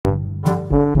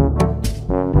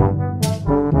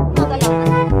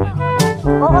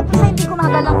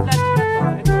Anong flat na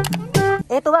to?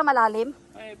 Ito ba malalim?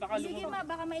 Ay, baka Sige ma,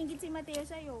 baka maingit si Mateo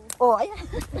sa'yo. Oh, ayan.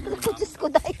 Diyos ko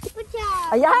dahil.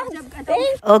 Ayan.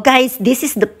 Oh guys, this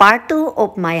is the part 2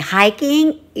 of my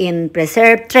hiking in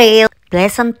Preserve Trail,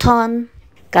 Pleasanton,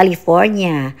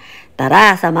 California.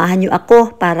 Tara, samahan niyo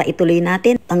ako para ituloy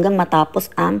natin hanggang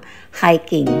matapos ang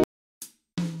hiking.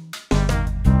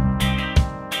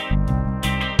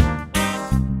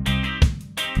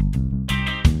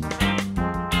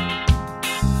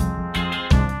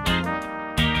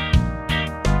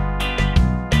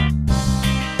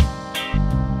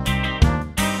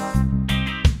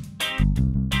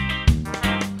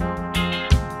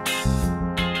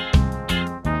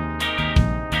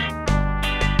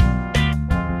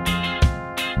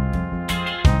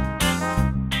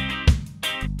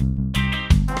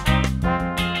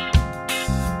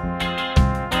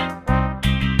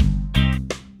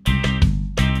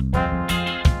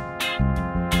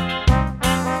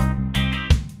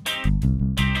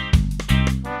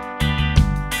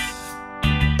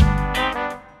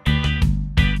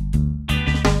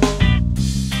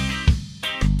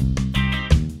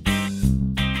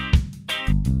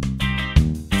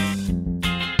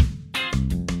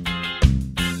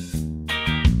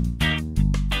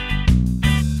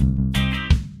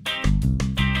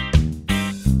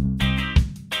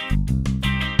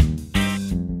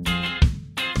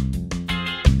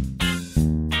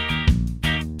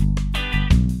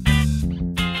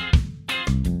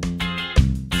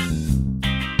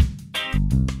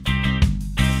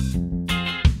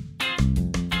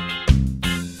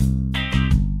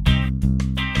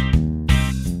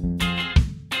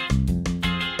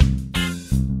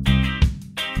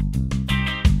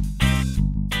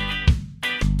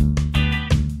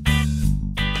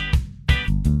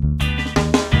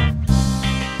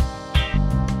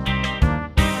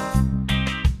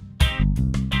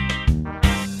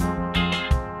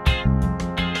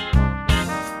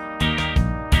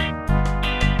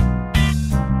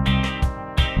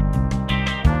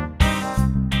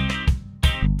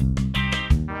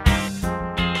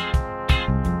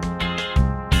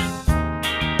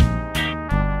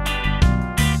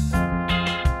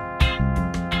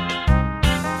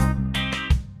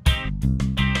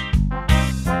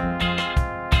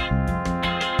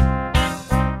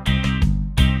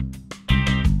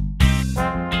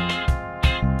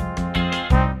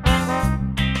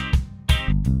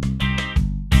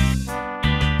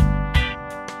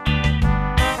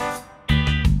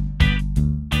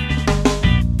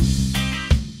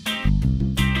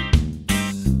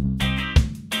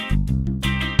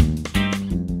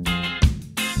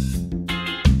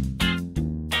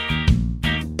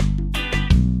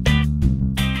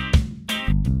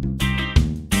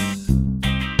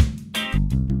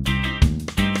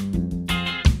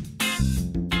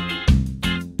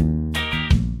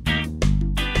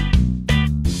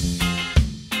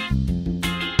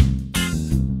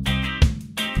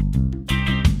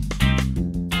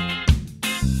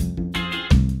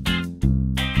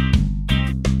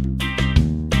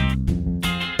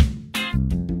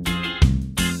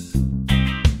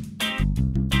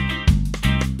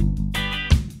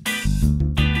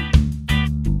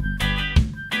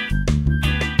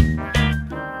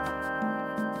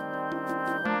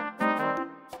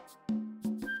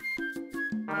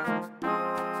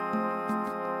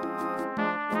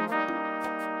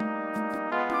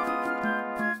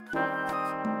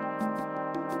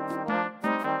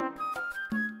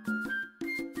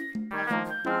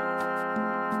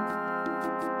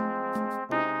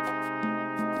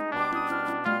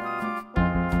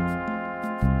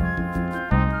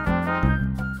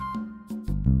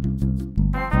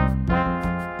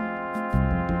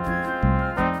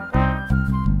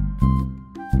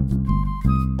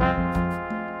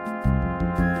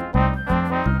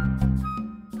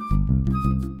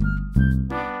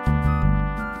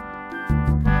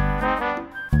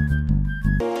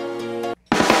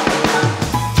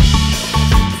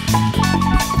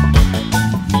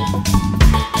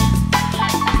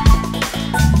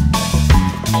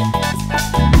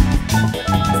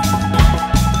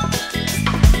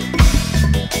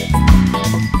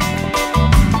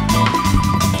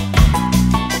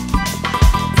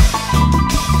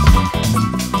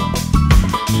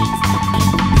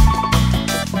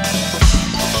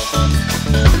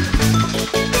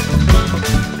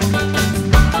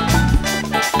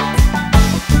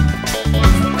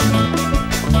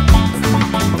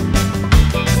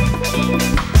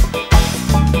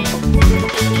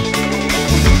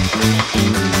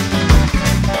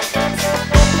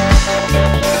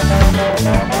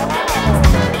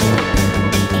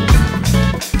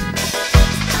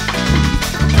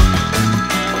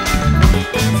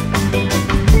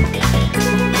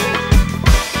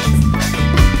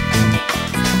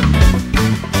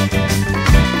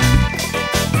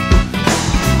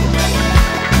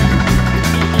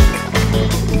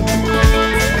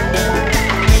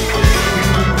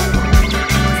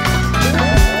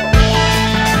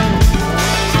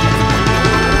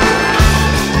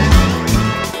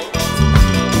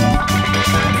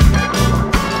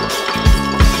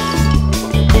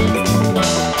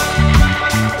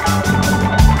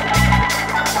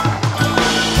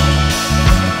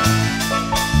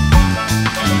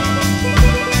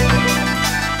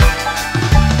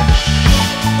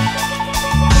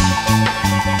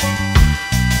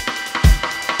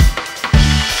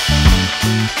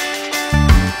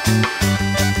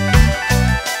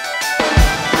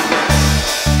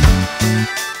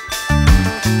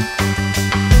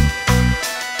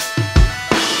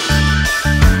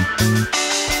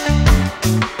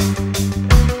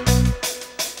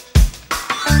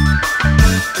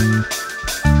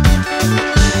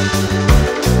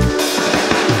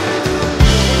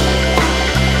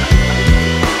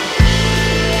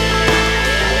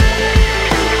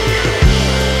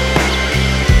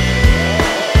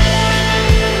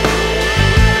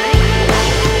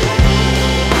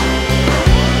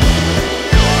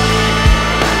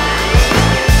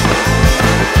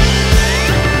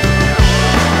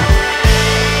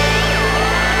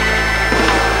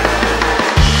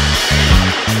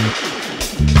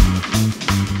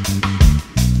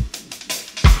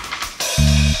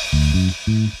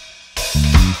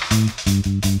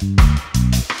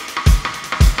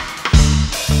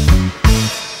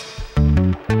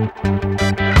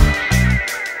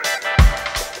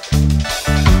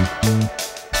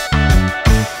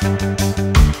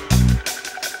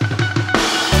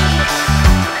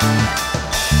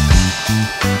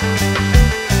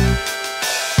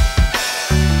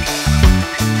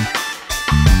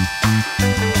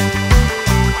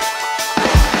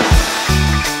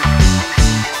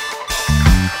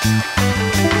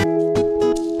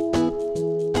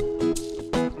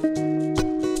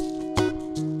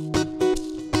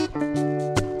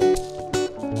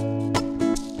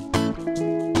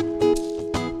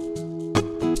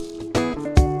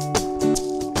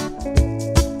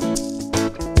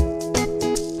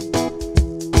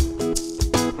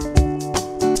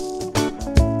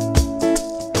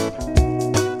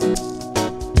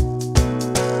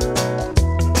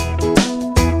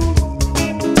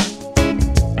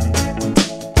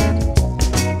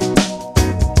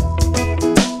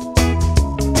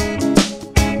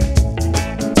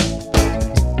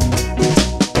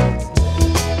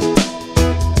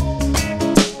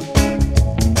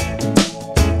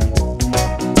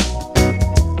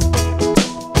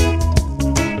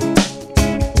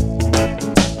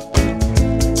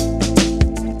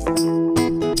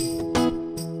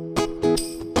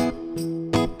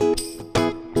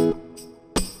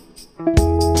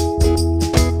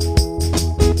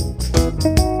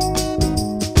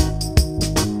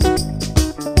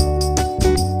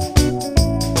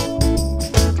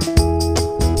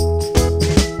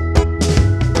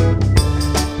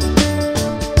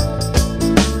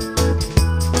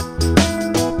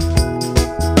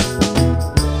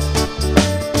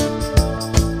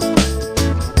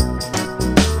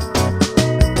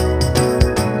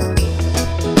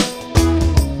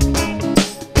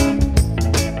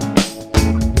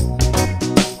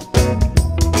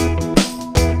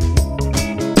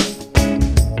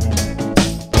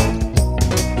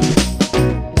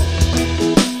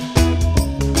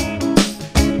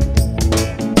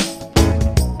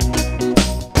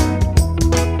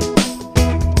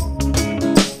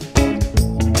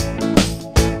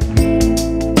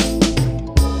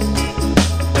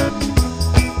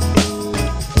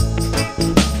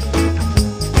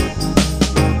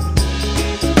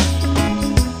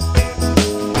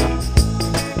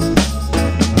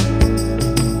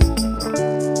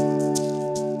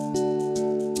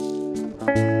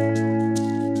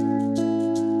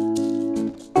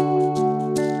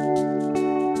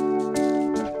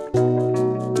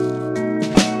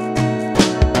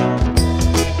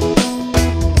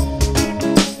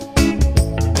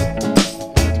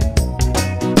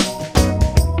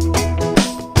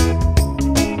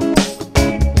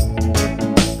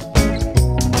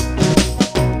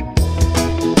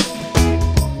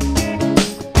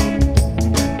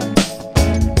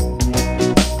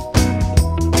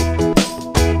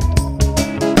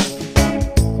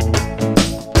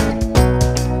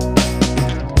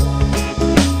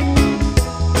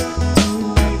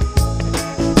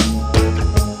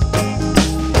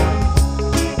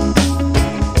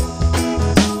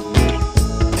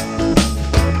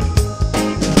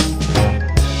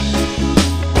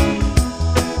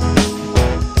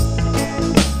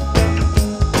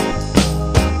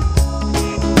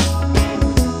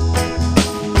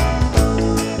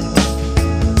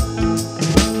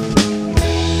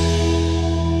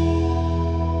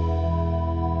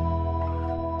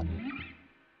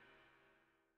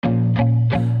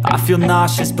 I feel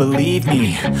nauseous, believe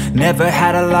me. Never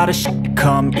had a lot of shit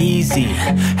come easy.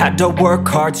 Had to work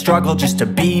hard, struggle just to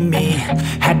be me.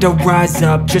 Had to rise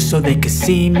up just so they could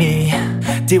see me.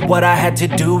 Did what I had to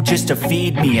do just to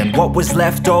feed me, and what was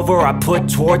left over I put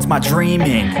towards my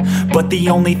dreaming. But the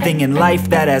only thing in life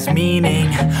that has meaning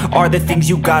are the things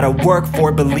you gotta work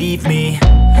for, believe me.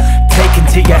 Take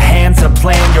into your hands a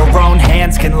plan, your own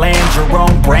hands can land your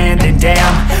own brand. And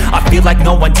damn, I feel like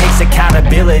no one takes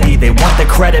accountability. They want the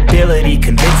credibility,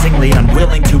 convincingly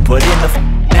unwilling to put in the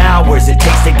hours it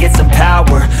takes to get some power.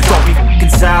 Don't be f***ing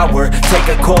sour, take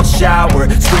a cold shower.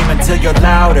 Scream until you're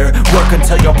louder, work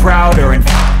until you're prouder. And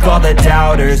f*** all the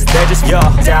doubters, they're just your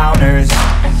downers.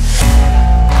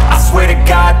 I swear to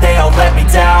God they all let me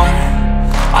down.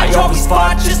 I always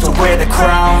fought just to wear the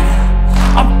crown.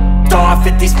 I'm off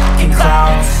at these fucking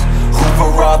clowns who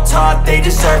were all taught they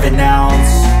deserve an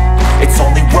ounce. It's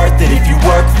only worth it if you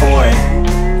work for it.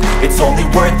 It's only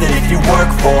worth it if you work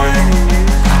for it.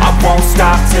 I won't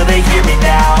stop till they hear me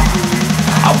now.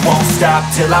 I won't stop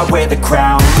till I wear the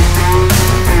crown.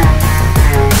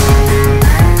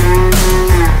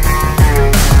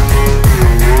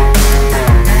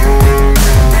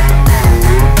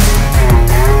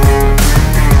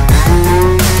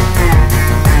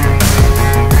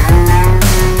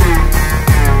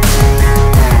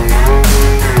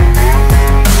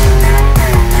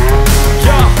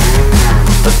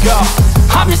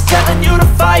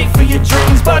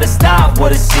 but it's not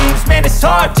what it seems. Man, it's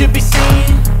hard to be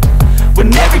seen when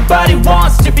everybody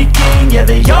wants to be king. Yeah,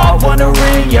 they all wanna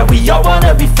ring, yeah, we all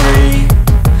wanna be free.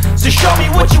 So show me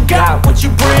what you got, what you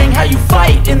bring, how you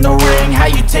fight in the ring, how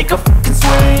you take a fucking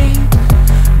swing.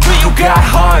 Do you got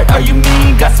heart, are you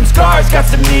mean? Got some scars, got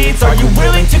some needs, are you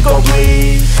willing to go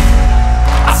bleed?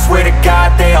 I swear to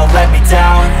God they all let me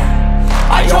down.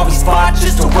 I always fought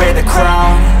just to wear the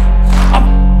crown.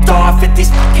 I'm off at these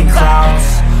fucking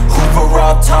clowns who were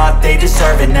all taught they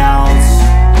deserve an ounce.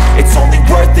 It's only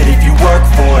worth it if you work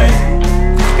for it.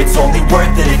 It's only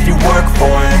worth it if you work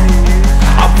for it.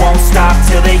 I won't stop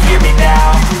till they hear me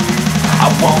now. I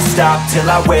won't stop till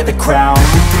I wear the crown.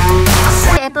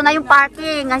 Ito na yung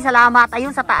parking. Ay, salamat.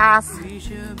 Ayun sa taas.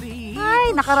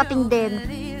 Ay, nakarating din.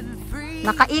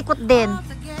 Nakaikot din.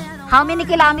 How many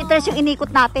kilometers yung inikot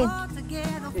natin?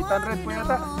 800 po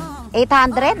yata.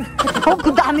 800? Oh,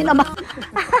 dami naman.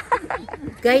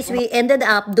 Guys, we ended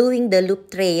up doing the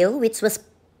loop trail, which was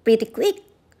pretty quick.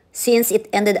 Since it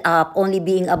ended up only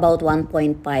being about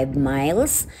 1.5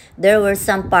 miles, there were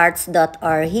some parts that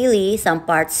are hilly, some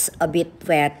parts a bit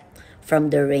wet from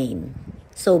the rain.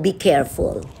 So be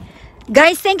careful.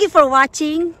 Guys, thank you for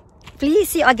watching. Please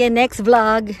see you again next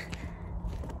vlog.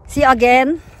 See you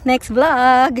again next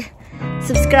vlog.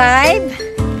 Subscribe,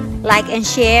 like and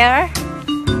share.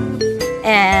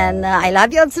 And I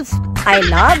love you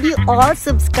all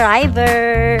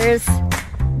subscribers.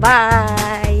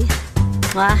 Bye.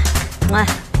 Mwah,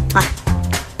 mwah.